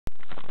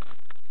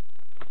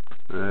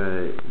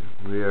Alright,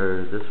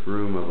 this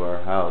room of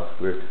our house,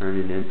 we're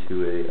turning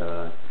into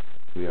a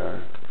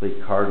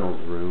complete Cardinals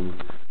room.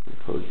 Let me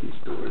close these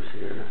doors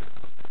here.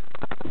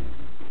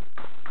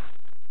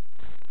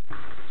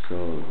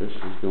 So this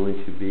is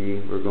going to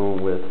be, we're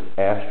going with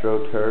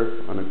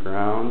AstroTurf on the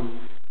ground,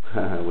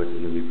 which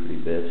is going to be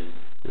pretty bitch,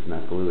 just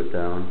not glue it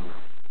down.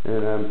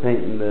 And I'm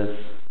painting this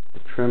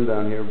trim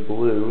down here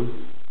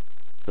blue,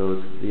 so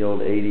it's the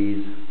old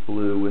 80s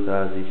blue with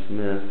Ozzie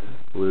Smith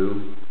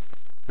blue.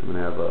 I'm going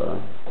to have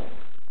a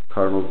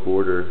Cardinals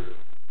border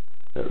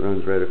that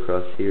runs right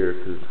across here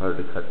because it's hard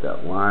to cut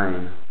that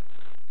line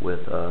with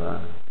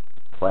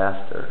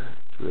plaster.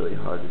 It's really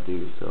hard to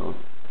do, so,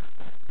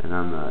 and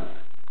I'm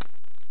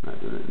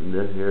not doing it. And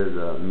this here's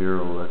a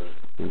mural that's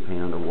being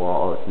painted on the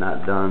wall. It's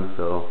not done,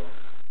 so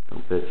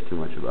don't bitch too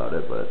much about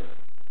it, but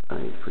I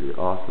think it's pretty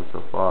awesome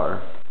so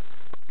far.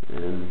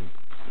 And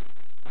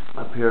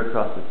up here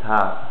across the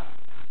top,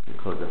 let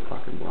me close that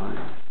fucking blind.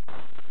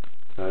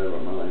 Sorry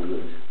about my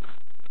language.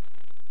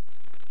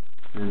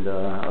 And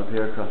up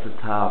here across the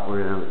top,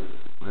 we have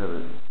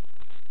it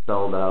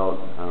spelled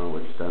out. I don't know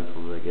which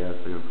stencils, I guess.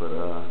 We're gonna put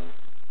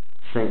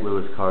St.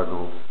 Louis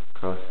Cardinals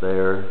across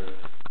there.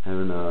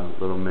 Having a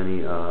little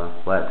mini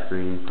flat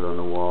screen put on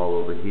the wall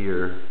over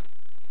here,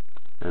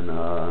 and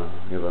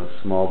we have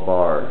a small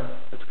bar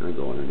that's gonna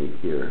go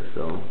underneath here.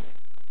 So,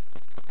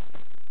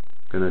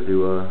 gonna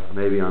do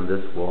maybe on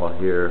this wall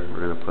here,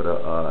 we're gonna put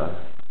a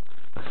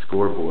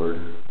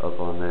scoreboard up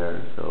on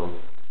there. So.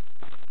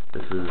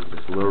 This is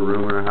just a little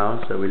room in our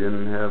house that we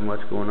didn't have much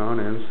going on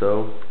in,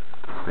 so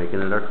making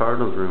it our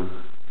Cardinals room.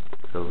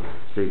 So,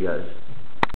 see you guys.